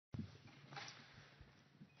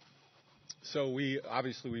So we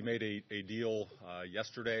made a deal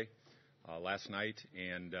yesterday, last night,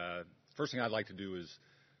 and first thing I'd like to do is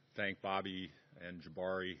thank Bobby and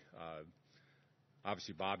Jabari.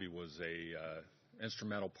 Obviously, Bobby was a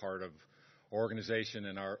instrumental part of our organization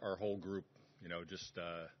and our whole group. We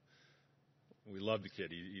loved the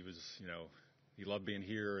kid. He was, he loved being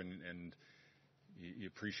here, and he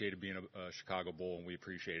appreciated being a Chicago Bull, and we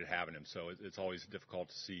appreciated having him. So it's always difficult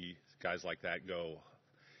to see guys like that go.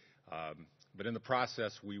 But in the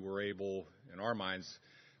process, we were able, in our minds,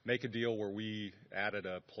 make a deal where we added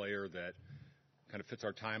a player that kind of fits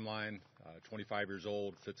our timeline, 25 years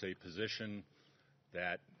old, fits a position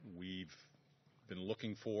that we've been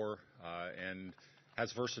looking for, and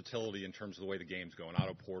has versatility in terms of the way the game's going.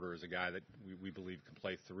 Otto Porter is a guy that we believe can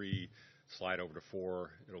play 3, slide over to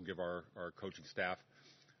 4. It'll give our coaching staff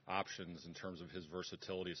options in terms of his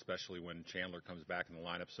versatility, especially when Chandler comes back in the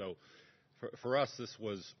lineup. So for us, this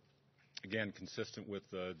was, again, consistent with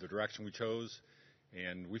the direction we chose,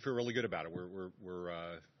 and we feel really good about it. We're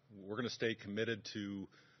going to stay committed to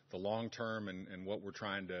the long term and what we're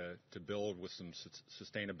trying to build with some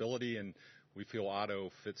sustainability, and we feel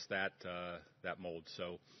Otto fits that mold.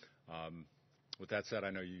 So with that said,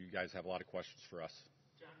 I know you guys have a lot of questions for us.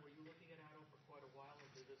 John, were you looking at Otto for quite a while, or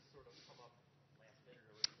did this sort of come up last minute?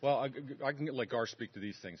 Well, I can let Gar speak to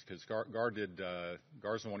these things, because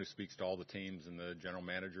Gar's the one who speaks to all the teams and the general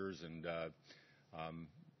managers, and I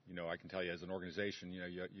can tell you, as an organization,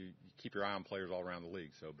 you keep your eye on players all around the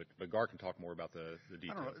league. So, but Gar can talk more about the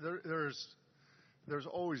details. I don't know. There's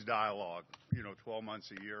always dialogue, 12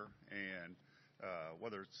 months a year, and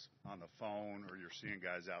whether it's on the phone or you're seeing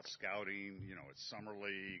guys out scouting, at summer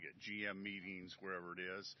league, at GM meetings, wherever it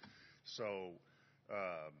is. So,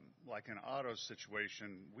 like in Otto's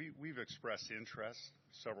situation, we've expressed interest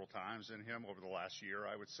several times in him over the last year,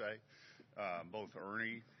 I would say. Both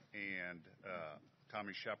Ernie and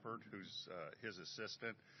Tommy Shepard, who's his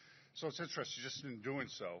assistant. So it's interesting just in doing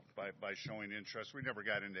so, by showing interest. We never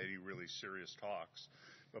got into any really serious talks,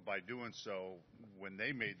 but by doing so, when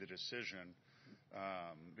they made the decision,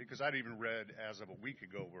 because I'd even read as of a week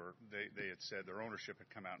ago where they had said their ownership had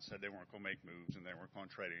come out and said they weren't going to make moves and they weren't going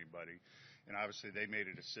to trade anybody. And obviously they made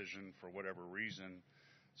a decision for whatever reason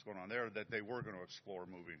that's going on there that they were going to explore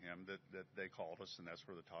moving him, that they called us, and that's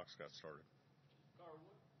where the talks got started. Gar,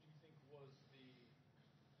 what do you think was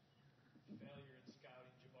the failure in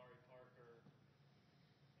scouting Jabari Parker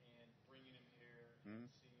and bringing him here and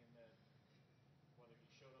seeing that whether he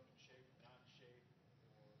showed up in shape or not in shape,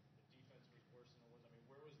 or the defense was worse than it was? I mean,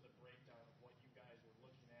 where was the breakdown of what you guys were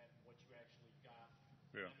looking at and what you actually got?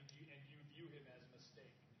 Yeah. And you view him as a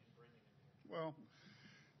mistake in bringing him here? Well,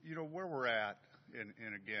 where we're at, and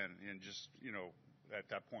again, just, at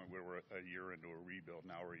that point we were a year into a rebuild.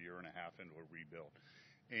 Now we're a year and a half into a rebuild.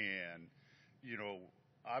 And,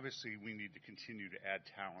 obviously we need to continue to add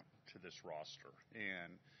talent to this roster,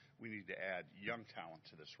 and we need to add young talent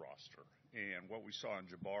to this roster. And what we saw in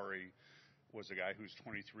Jabari was a guy who's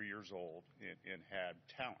 23 years old and had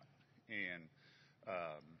talent. And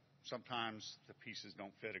sometimes the pieces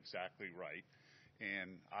don't fit exactly right.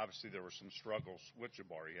 And obviously there were some struggles with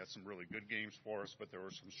Jabari. He had some really good games for us, but there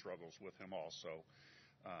were some struggles with him also.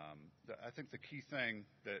 I think the key thing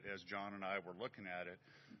that, as John and I were looking at it,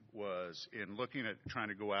 was in looking at trying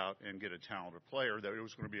to go out and get a talented player, that it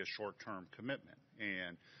was going to be a short-term commitment.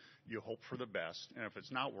 And you hope for the best. And if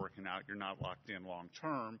it's not working out, you're not locked in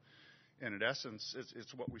long-term. And in essence,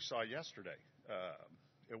 it's what we saw yesterday.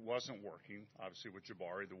 It wasn't working, obviously, with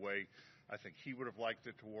Jabari the way I think he would have liked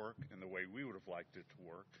it to work and the way we would have liked it to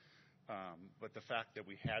work. But the fact that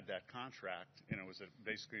we had that contract, and it was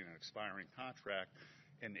basically an expiring contract,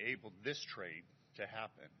 enabled this trade to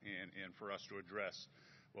happen and for us to address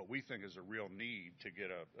what we think is a real need to get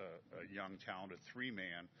a young, talented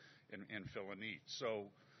 3-man and fill a need. So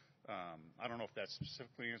I don't know if that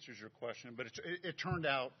specifically answers your question, but it turned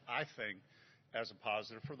out, I think, as a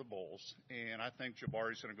positive for the Bulls. And I think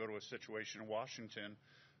Jabari's going to go to a situation in Washington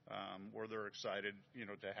where they're excited,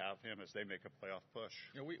 to have him as they make a playoff push.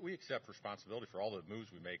 We accept responsibility for all the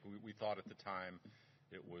moves we make. We thought at the time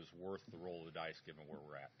it was worth the roll of the dice given where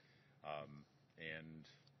we're at.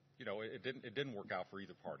 It didn't work out for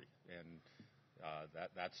either party. And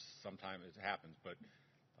that's sometimes it happens, but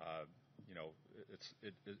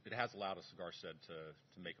it has allowed us, as Gar said, to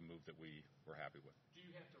make a move that we were happy with. Do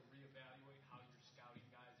you have to reevaluate how you're scouting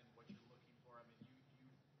guys and what you're looking for? I mean, you've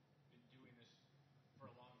been doing this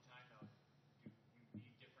for a long time now. Do you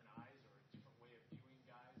need different eyes or a different way of viewing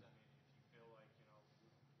guys? I mean, if you feel like,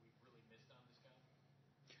 we've really missed on this guy?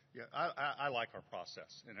 Yeah, I like our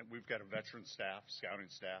process. And we've got a veteran staff, scouting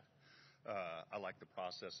staff. I like the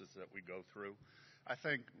processes that we go through. I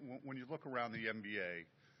think when you look around the NBA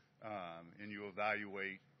and you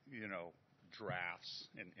evaluate, drafts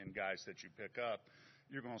and guys that you pick up,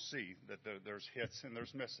 you're going to see that there's hits and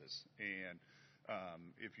there's misses. And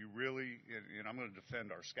if you really, and I'm going to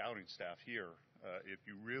defend our scouting staff here, if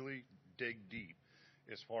you really dig deep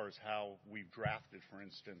as far as how we've drafted, for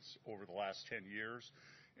instance, over the last 10 years,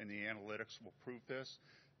 and the analytics will prove this,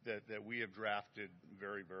 that we have drafted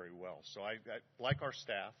very, very well. So I like our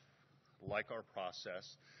staff, like our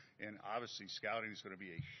process, and obviously scouting is going to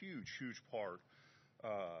be a huge, huge part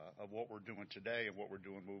of what we're doing today and what we're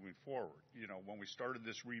doing moving forward. When we started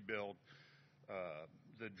this rebuild,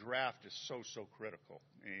 the draft is so critical.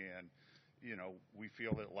 And, we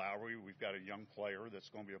feel that Lowry, we've got a young player that's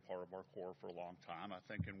going to be a part of our core for a long time. I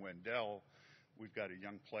think in Wendell, we've got a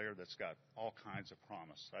young player that's got all kinds of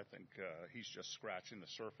promise. I think he's just scratching the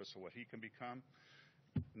surface of what he can become.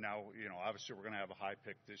 Now, obviously we're going to have a high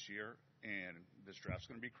pick this year, and this draft's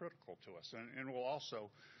going to be critical to us. And we'll also,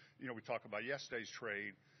 we talk about yesterday's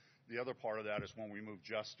trade. The other part of that is when we moved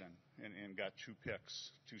Justin and got 2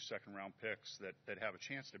 second-round picks that have a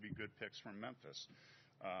chance to be good picks from Memphis.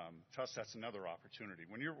 To us, that's another opportunity.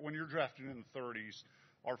 When you're drafting in the 30s,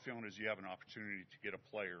 our feeling is you have an opportunity to get a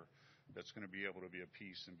player that's going to be able to be a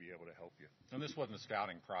piece and be able to help you. And this wasn't a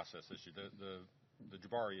scouting process issue. The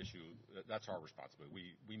Jabari issue, that's our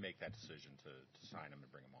responsibility. We make that decision to sign him and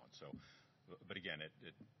bring him on. So, but again,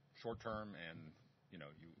 it short term, and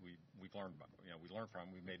we've learned. We learned from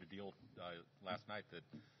him. We made a deal last night that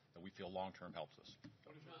we feel long term helps us.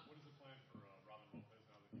 What is the plan for Robin Lopez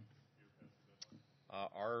now that he's here past the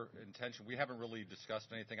deadline? Our intention, we haven't really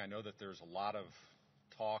discussed anything. I know that there's a lot of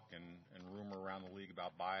talk and rumor around the league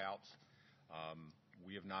about buyouts.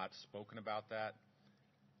 We have not spoken about that.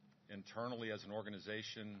 Internally as an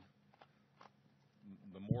organization,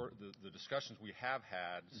 the discussions we have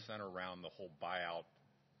had center around the whole buyout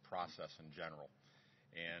process in general.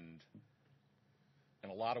 And in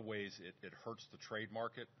a lot of ways, it hurts the trade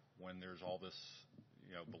market when there's all this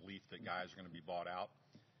belief that guys are going to be bought out.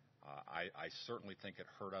 I certainly think it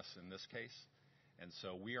hurt us in this case. And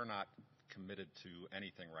so we are not committed to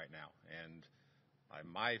anything right now. And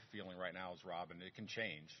my feeling right now is Robin, it can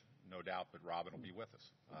change, no doubt, but Robin will be with us.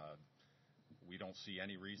 We don't see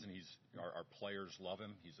any reason. Our players love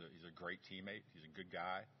him. He's a great teammate. He's a good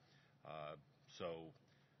guy. So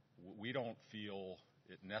we don't feel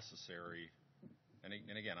it necessary. And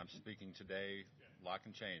again, I'm speaking today. A lot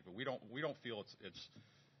can change, but we don't feel it's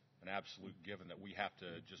an absolute given that we have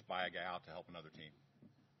to just buy a guy out to help another team.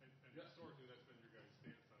 And historically, that's been your guys'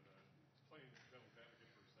 stance on playing devil's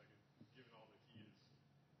advocate for a second. Given all that he has,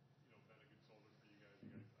 been a good soldier for you guys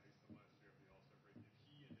iced him last year at the All-Star break. If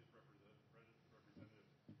he and his representative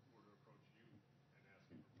were to approach you and ask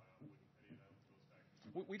you for buyout, wouldn't any of those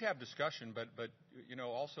factors? We'd have discussion, but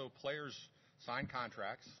also players sign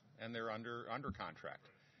contracts and they're under contract,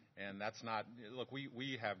 right. And that's not. Look,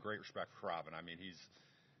 we have great respect for Robin. I mean, he's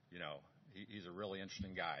a really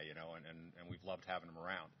interesting guy, and we've loved having him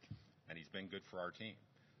around, and he's been good for our team.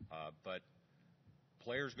 But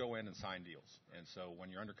players go in and sign deals, and so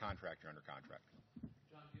when you're under contract, you're under contract.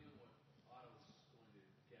 John, given what Otto's going to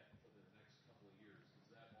get for the next couple of years, does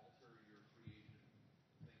that alter your free agent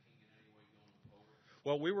thinking in any way going forward?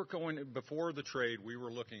 Well, before the trade, we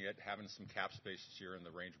were looking at having some cap space this year in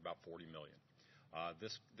the range of about $40 million.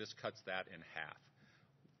 This cuts that in half.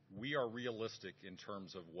 We are realistic in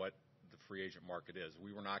terms of what the free agent market is.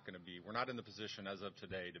 We're not in the position as of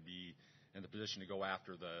today to be in the position to go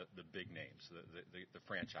after the big names, the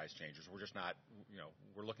franchise changers. We're just not,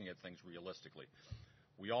 we're looking at things realistically.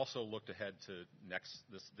 We also looked ahead to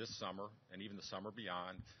this summer and even the summer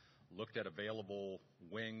beyond, looked at available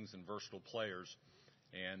wings and versatile players,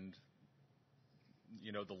 and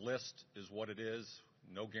the list is what it is.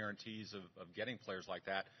 No guarantees of getting players like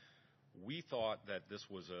that. We thought that this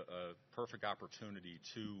was a perfect opportunity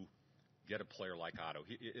to get a player like Otto.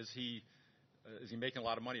 Is he making a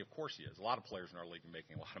lot of money? Of course he is. A lot of players in our league are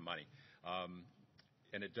making a lot of money.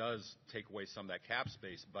 And it does take away some of that cap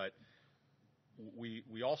space. But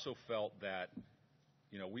we also felt that,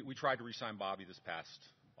 we tried to re-sign Bobby this past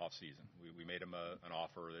offseason. We made him an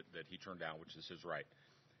offer that he turned down, which is his right.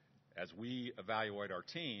 As we evaluate our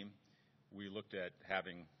team, we looked at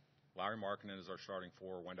having Larry Markkinen as our starting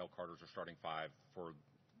 4, Wendell Carter as our starting 5 for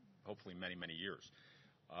hopefully many, many years.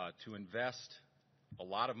 To invest a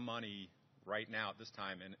lot of money right now at this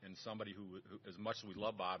time in somebody who, as much as we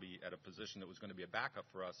love Bobby, at a position that was going to be a backup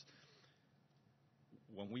for us,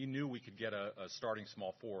 when we knew we could get a starting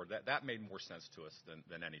small forward, that made more sense to us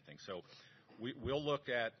than anything. So we'll look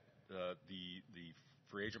at the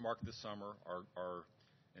free agent market this summer. Our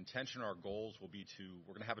intention, our goals will be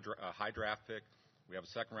we're going to have a high draft pick. We have a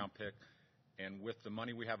second-round pick. And with the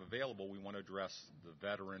money we have available, we want to address the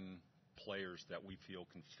veteran players that we feel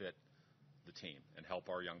can fit the team and help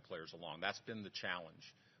our young players along. That's been the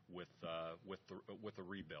challenge with the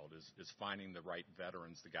rebuild is finding the right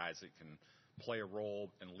veterans, the guys that can play a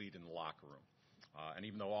role and lead in the locker room. And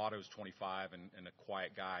even though Otto's 25 and a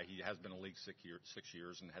quiet guy, he has been in the league 6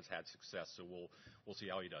 years and has had success. So we'll see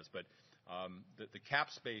how he does. But the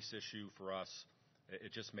cap space issue for us,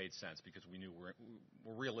 it just made sense because we knew we're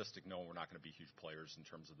realistic, knowing we're not going to be huge players in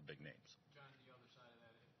terms of the big names. John, the other side of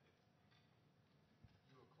that, if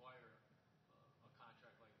you acquire a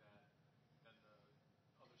contract like that, then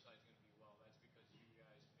the other side's going to be, well, that's because you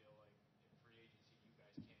guys feel like in free agency you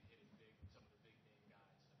guys can't hit it big with some of the big name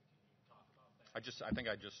guys. I mean, can you talk about that? I think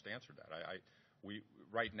I just answered that. We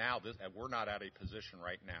right now we're not at a position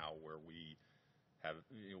right now where we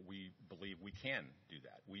believe we can do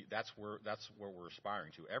that. That's where we're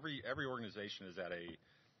aspiring to. Every organization is at at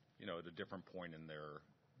a different point in their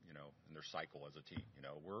cycle as a team.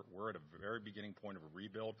 We're at a very beginning point of a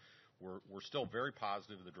rebuild. We're still very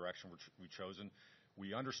positive of the direction we've chosen.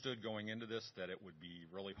 We understood going into this that it would be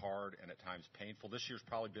really hard and at times painful. This year's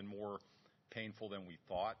probably been more painful than we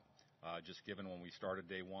thought, just given when we started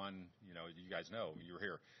day one. You guys know, you were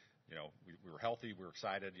here. We were healthy, we were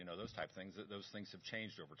excited, those type of things. Those things have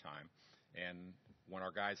changed over time. And when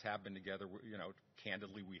our guys have been together,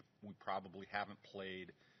 candidly, we probably haven't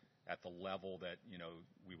played at the level that,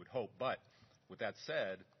 we would hope. But with that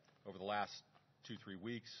said, over the last 2-3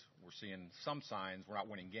 weeks, we're seeing some signs. We're not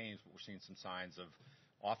winning games, but we're seeing some signs of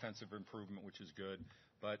offensive improvement, which is good.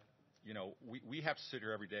 But, we have to sit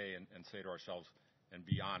here every day and say to ourselves and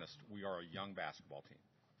be honest, we are a young basketball team.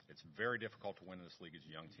 It's very difficult to win in this league as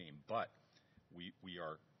a young team, but we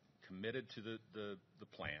are committed to the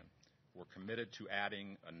plan. We're committed to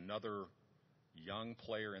adding another young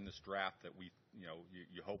player in this draft that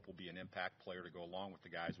you hope will be an impact player to go along with the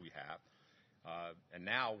guys we have. And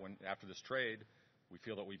now, after this trade, we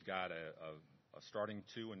feel that we've got a starting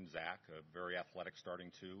two in Zach, a very athletic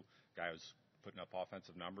starting two, guy who's putting up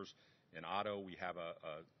offensive numbers. In Otto, we have a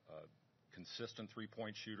consistent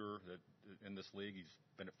three-point shooter in this league. He's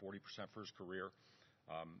been at 40% for his career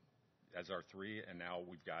as our three, and now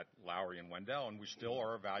we've got Lowry and Wendell, and we still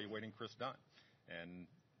are evaluating Chris Dunn. And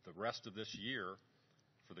the rest of this year,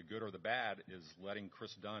 for the good or the bad, is letting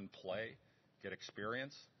Chris Dunn play, get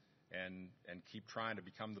experience, and keep trying to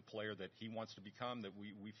become the player that he wants to become, that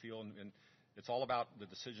we feel. And it's all about the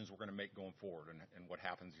decisions we're going to make going forward and what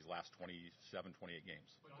happens these last 27, 28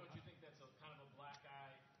 games. But don't you think that's a kind of a black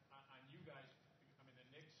eye on you guys? I mean, the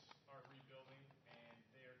Knicks are rebuilding, and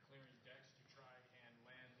they're clearing decks to try and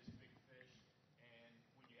land this big fish. And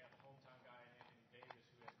when you have a hometown guy in Anthony Davis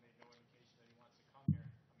who has made no indication that he wants to come here,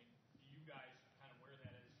 I mean, do you guys kind of wear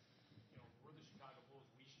that as, we're the Chicago Bulls,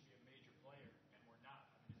 we should be a major player, and we're not?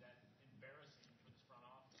 I mean, is that embarrassing for this front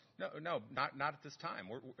office? No, not at this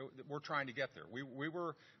time. We're trying to get there. We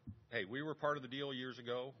were part of the deal years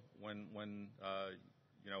ago when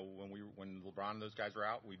LeBron and those guys were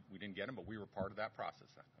out. We didn't get them, but we were part of that process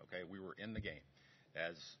then. Okay, we were in the game,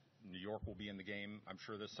 as New York will be in the game, I'm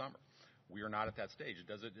sure, this summer. We are not at that stage.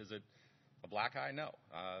 Is it a black eye? No,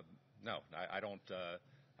 no. I don't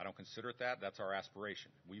consider it that. That's our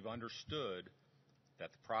aspiration. We've understood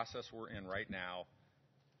that the process we're in right now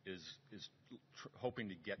is hoping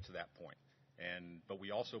to get to that point. But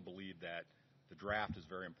we also believe that the draft is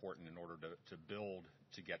very important in order to build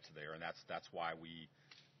to get to there, and that's why we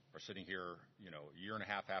are sitting here, a year and a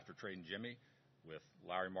half after trading Jimmy, with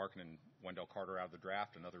Larry Markin and Wendell Carter out of the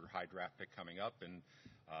draft, another high draft pick coming up, and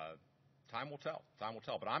time will tell. Time will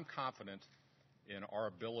tell. But I'm confident in our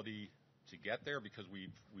ability to get there because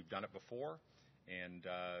we've done it before, and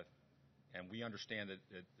we understand that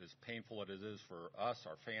as painful as it is for us,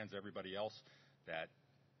 our fans, everybody else, that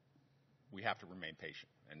we have to remain patient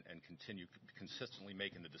and continue consistently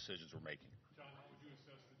making the decisions we're making. John, how would you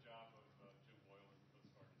assess the job of Jim Boylan thus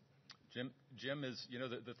far this season? Jim is,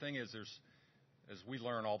 the thing is, as we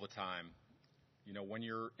learn all the time, when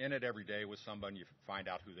you're in it every day with somebody, you find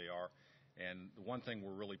out who they are. And the one thing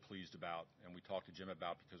we're really pleased about, and we talked to Jim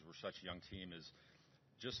about because we're such a young team, is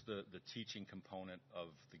just the teaching component of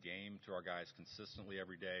the game to our guys consistently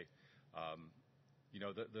every day.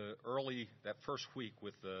 The early, that first week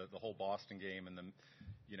with the whole Boston game and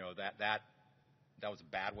that was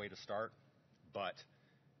a bad way to start. But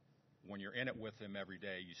when you're in it with him every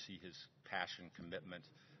day, you see his passion, commitment,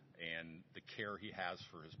 and the care he has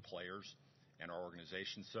for his players and our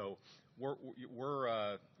organization. So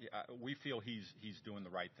we feel he's doing the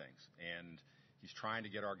right things, and he's trying to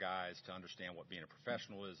get our guys to understand what being a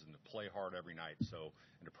professional is and to play hard every night,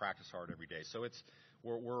 and to practice hard every day. So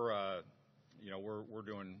we're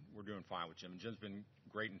doing fine with Jim. And Jim's been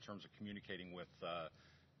great in terms of communicating with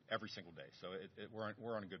every single day. So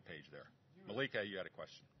we're on a good page there. Malika, you had a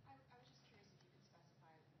question. I was just curious if you could specify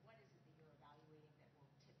what is it that you're evaluating that will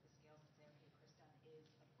tip the scales and say, okay, Chris Dunn is a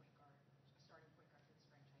point guard, a starting point guard for this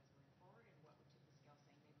franchise going forward, and what would tip the scales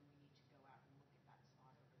saying maybe we need to go out and look at that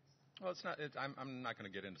spot over the summer? Well, it's not. I'm not going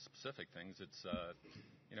to get into specific things. It's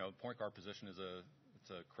point guard position is a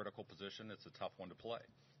critical position. It's a tough one to play.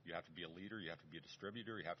 You have to be a leader. You have to be a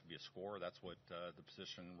distributor. You have to be a scorer. That's what the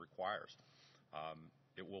position requires.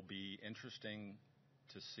 It will be interesting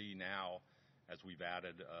to see now, as we've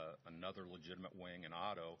added another legitimate wing in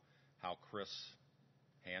Otto, how Chris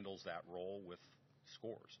handles that role with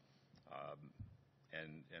scores.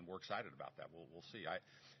 And we're excited about that. We'll see.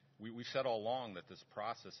 We've said all along that this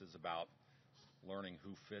process is about learning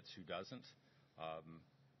who fits, who doesn't.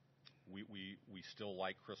 We still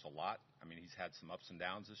like Chris a lot. I mean, he's had some ups and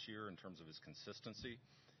downs this year in terms of his consistency,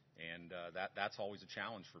 and that's always a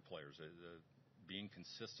challenge for players. Being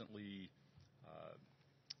consistently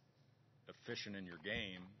efficient in your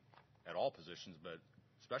game at all positions, but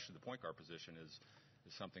especially the point guard position is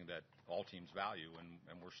something that all teams value,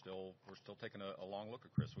 and we're still taking a long look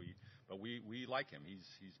at Chris. But we like him.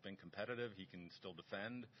 He's been competitive. He can still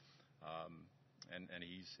defend, and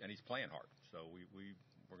he's playing hard. So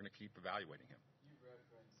we're going to keep evaluating him. You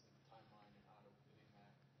referenced the timeline in Otto getting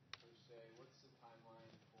that per se. What's the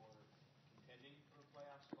timeline for contending for a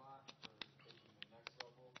playoff spot, for taking the next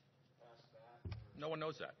level past that? No one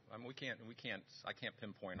knows that. I mean, I can't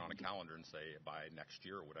pinpoint on a calendar and say by next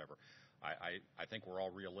year or whatever. I think we're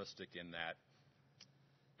all realistic in that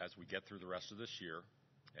as we get through the rest of this year,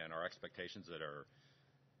 and our expectations that our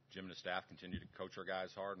Jim and his staff continue to coach our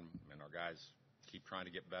guys hard, and our guys keep trying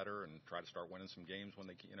to get better and try to start winning some games when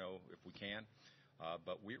if we can.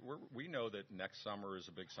 But we know that next summer is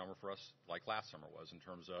a big summer for us, like last summer was, in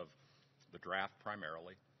terms of the draft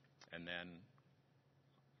primarily, and then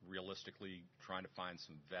realistically trying to find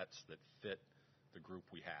some vets that fit the group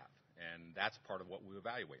we have. And that's part of what we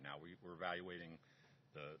evaluate now. We're evaluating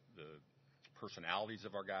the personalities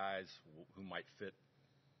of our guys, who might fit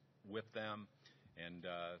with them. And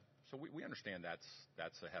so we understand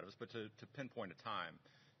that's ahead of us. But to pinpoint a time,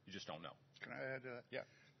 you just don't know. Can I add to that? Yeah.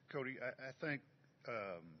 Cody, I think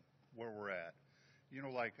where we're at,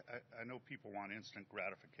 I know people want instant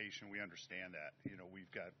gratification. We understand that.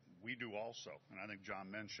 We do also. And I think John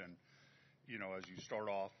mentioned, as you start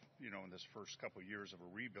off, in this first couple of years of a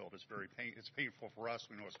rebuild, it's painful for us.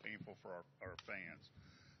 We know it's painful for our fans.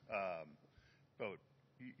 But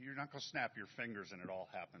you're not going to snap your fingers and it all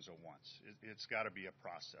happens at once. It's got to be a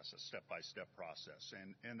process, a step-by-step process.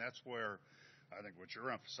 And that's where I think what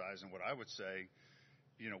you're emphasizing, what I would say,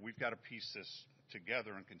 we've got to piece this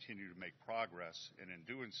together and continue to make progress. And in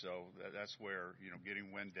doing so, that's where,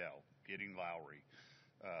 getting Wendell, getting Lowry,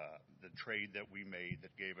 the trade that we made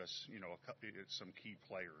that gave us, some key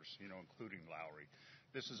players, including Lowry.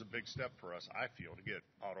 This is a big step for us, I feel, to get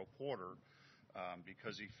Otto Porter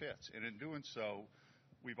because he fits. And in doing so,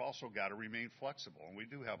 we've also got to remain flexible. And we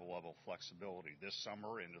do have a level of flexibility this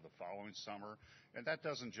summer into the following summer. And that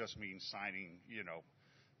doesn't just mean signing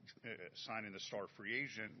the star free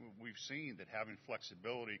agent. We've seen that having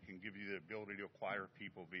flexibility can give you the ability to acquire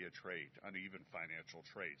people via trade, uneven financial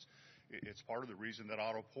trades. It's part of the reason that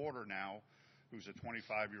Otto Porter now, who's a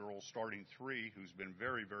 25-year-old starting three, who's been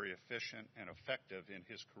very, very efficient and effective in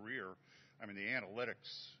his career. I mean, the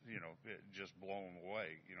analytics, just blow him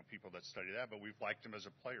away, people that study that, but we've liked him as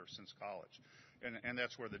a player since college. And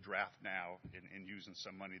that's where the draft now, in using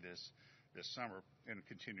some money this summer, and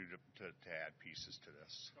continue to add pieces to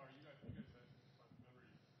this. Gar, you guys have, if I'm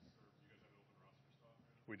memory serves, you guys have an open roster spot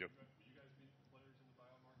right now? We do. Will you guys meet the players in the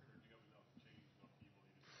buyout market, or do you have enough change, enough people?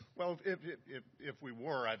 Well, if we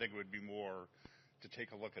were, I think it would be more to take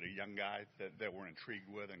a look at a young guy that we're intrigued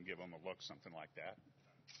with and give him a look, something like that.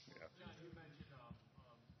 Yeah. John, you mentioned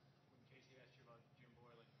when Casey asked you about Jim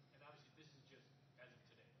Boylan, and obviously this is just as of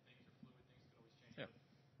today. Things are fluid. Things can always change. Yeah.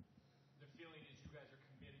 But the feeling is you guys are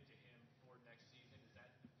committed to him for next season. Is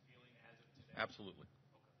that the feeling as of today? Absolutely.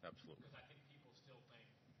 Okay. Absolutely. Because I think people still think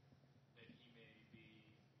that he may be used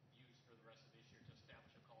for the rest of this year to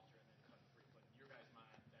establish a culture and then cut free. But in your guys'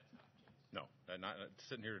 mind, that's not the case. No,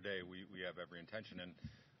 sitting here today, we have every intention. And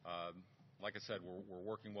like I said, we're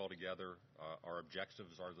working well together. Our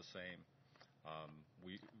objectives are the same.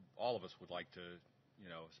 All of us would like to,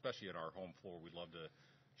 especially at our home floor, we'd love to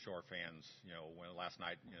show our fans, when last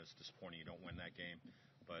night, it's disappointing you don't win that game.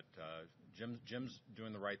 But Jim's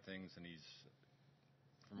doing the right things, and he's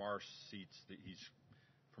from our seats that he's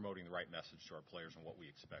promoting the right message to our players and what we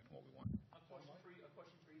expect and what we want. A question for either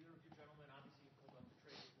of you gentlemen. Obviously, you pulled up the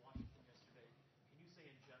trade with Washington yesterday. Can you say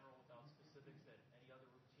in general, without specifics, that any other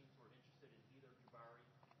teams were interested in either Jabari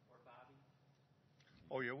or Bobby?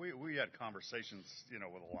 Oh yeah, we had conversations,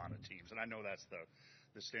 with a lot of teams, and I know that's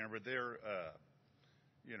the standard. But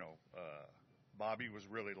Bobby was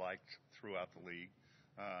really liked throughout the league.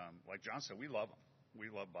 Like John said, we love him. We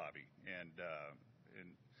love Bobby, and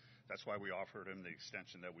that's why we offered him the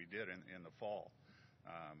extension that we did in the fall.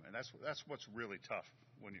 And that's what's really tough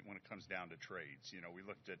when it comes down to trades. We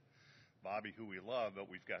looked at Bobby, who we love, but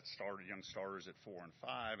we've got young starters at 4 and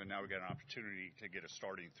 5, and now we've got an opportunity to get a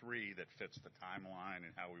starting 3 that fits the timeline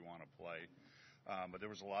and how we want to play. But there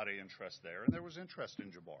was a lot of interest there, and there was interest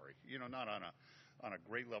in Jabari. Not on a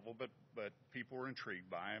great level, but people were intrigued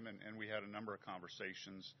by him, and we had a number of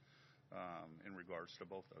conversations in regards to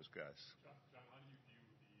both those guys. John, how do you view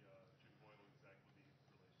the Jim Boyle and Zach LaVine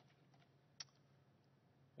relationship?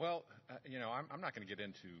 Well, I'm not going to get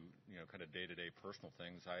into kind of day-to-day personal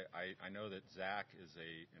things. I know that Zach is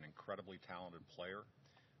an incredibly talented player.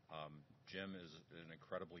 Jim is an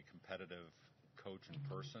incredibly competitive coach and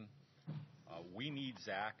person. We need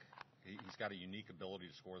Zach. He's got a unique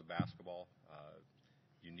ability to score the basketball.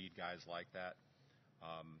 You need guys like that.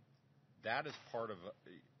 That is part of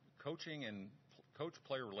coaching, and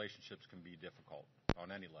coach-player relationships can be difficult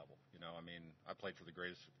on any level. I played for the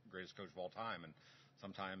greatest coach of all time, and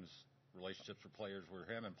sometimes relationships with players with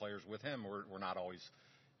him and players with him were not always,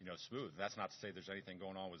 smooth. That's not to say there's anything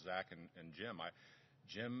going on with Zach and Jim.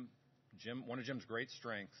 Jim, one of Jim's great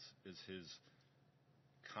strengths is his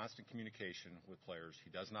constant communication with players.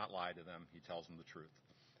 He does not lie to them. He tells them the truth.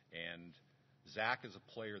 And Zach is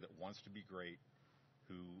a player that wants to be great,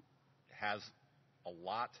 who has a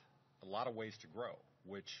lot of ways to grow,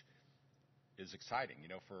 which is exciting,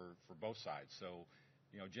 for both sides. So,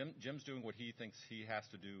 Jim's doing what he thinks he has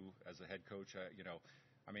to do as a head coach.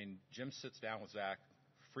 Jim sits down with Zach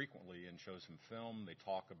frequently and shows him film. They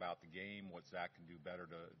talk about the game, what Zach can do better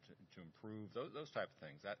to improve, those type of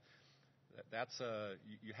things. That's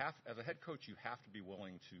you have, as a head coach, you have to be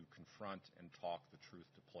willing to confront and talk the truth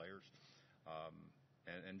to players,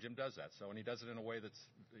 and Jim does that. So, and he does it in a way that's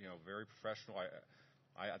very professional.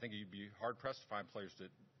 I think you'd be hard pressed to find players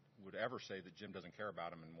that would ever say that Jim doesn't care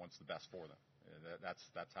about them and wants the best for them.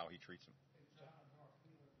 That's how he treats them.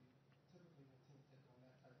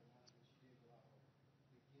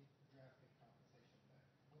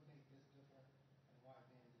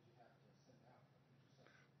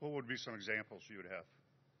 What would be some examples you would have?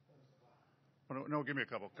 Well, no, give me a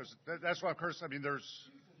couple, because that's why, Curtis. There's.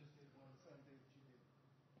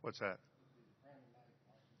 What's that?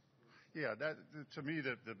 Yeah, to me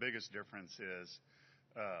the biggest difference is,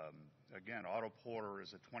 again, Otto Porter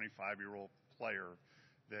is a 25-year-old player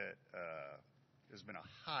that has been a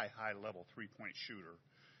high level 3-point shooter.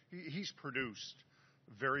 He's produced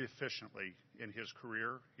very efficiently in his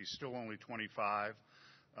career. He's still only 25.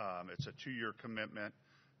 It's a 2-year commitment.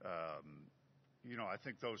 I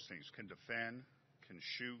think those things: can defend, can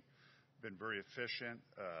shoot, been very efficient,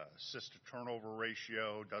 assist to turnover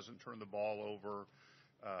ratio, doesn't turn the ball over.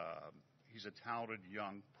 He's a talented,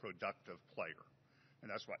 young, productive player, and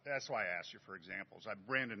that's why I asked you for examples.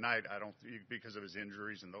 Brandon Knight, I don't, because of his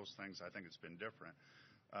injuries and those things, I think it's been different.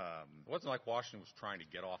 It wasn't like Washington was trying to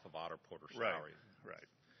get off of Otto Porter's salary. Right.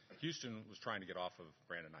 Houston was trying to get off of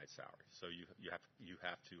Brandon Knight's salary, so you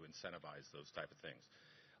have to incentivize those type of things.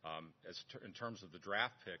 In terms of the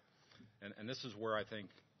draft pick, and this is where I think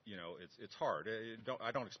it's hard.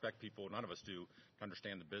 I don't expect people, none of us do, to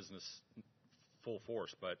understand the business full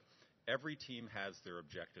force, but every team has their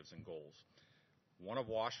objectives and goals. One of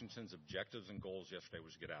Washington's objectives and goals yesterday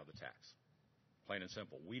was to get out of the tax. Plain and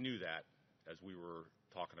simple. We knew that as we were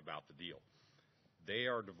talking about the deal. They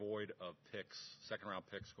are devoid of picks, second-round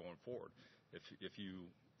picks going forward. If you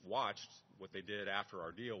watched, what they did after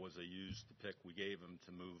our deal was they used the pick we gave them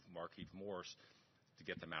to move Markieff Morris to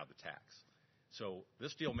get them out of the tax. So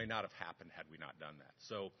this deal may not have happened had we not done that.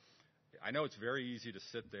 So I know it's very easy to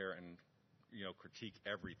sit there and critique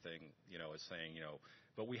everything, as saying,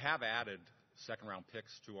 but we have added second-round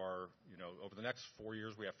picks to our, over the next 4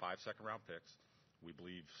 years, we have 5 second-round picks. We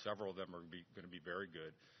believe several of them are going to be very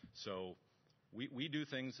good. So we do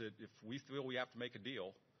things that if we feel we have to make a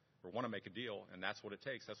deal or want to make a deal, and that's what it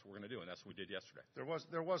takes, that's what we're going to do, and that's what we did yesterday. There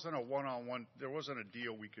wasn't a one-on-one, there wasn't a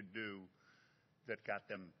deal we could do that got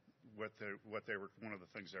them what they were, one of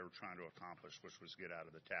the things they were trying to accomplish, which was get out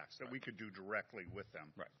of the tax, that we could do directly with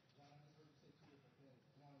them. Right.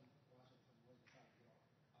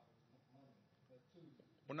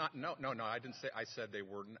 Well, no. I didn't say. I said they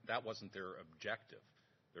were. That wasn't their objective.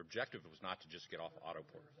 Their objective was not to just get off Otto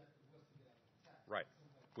Porter. Right.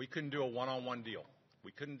 We couldn't do a one-on-one deal.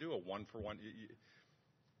 We couldn't do a one-for-one.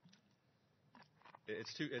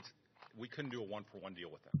 We couldn't do a one-for-one deal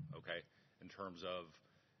with them. Okay, in terms of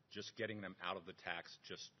just getting them out of the tax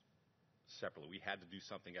just separately. We had to do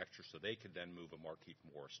something extra so they could then move a Markeith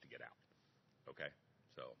Morris to get out. Okay,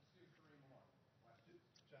 so.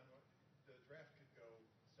 John, the draft could go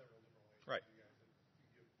several different ways. Right. You guys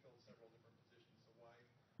you filled several different positions, so why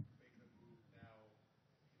make the move now,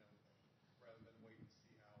 rather than wait and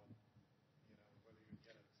see how, whether you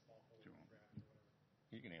get a small hole in the draft or whatever?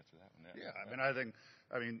 You can answer that one. Yeah,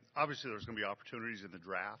 I mean, obviously there's going to be opportunities in the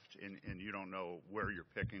draft, and you don't know where you're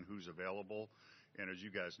picking, who's available. And as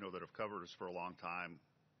you guys know that have covered us for a long time,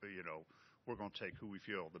 we're going to take who we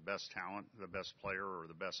feel the best talent, the best player, or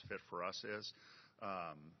the best fit for us is.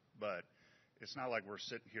 But it's not like we're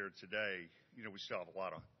sitting here today. We still have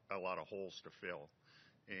a lot of holes to fill,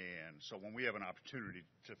 and so when we have an opportunity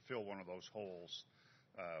to fill one of those holes,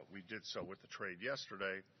 we did so with the trade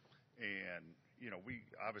yesterday. And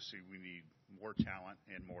we need more talent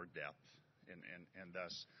and more depth, and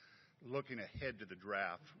thus looking ahead to the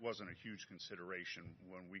draft wasn't a huge consideration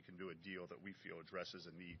when we can do a deal that we feel addresses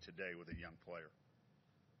a need today with a young player.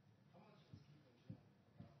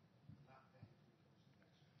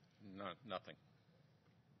 No, nothing.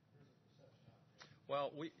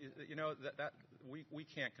 Well, we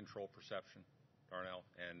can't control perception, Darnell,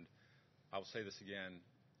 and I will say this again.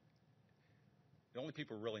 The only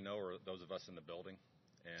people who really know are those of us in the building,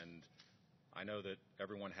 and I know that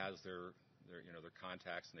everyone has their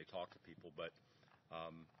contacts and they talk to people, but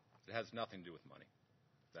it has nothing to do with money.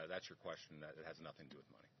 That's your question. That it has nothing to do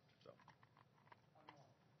with money. So.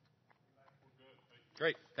 We're good. Thank you.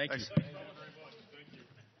 Great. Thank you. Thanks. Thank you very much.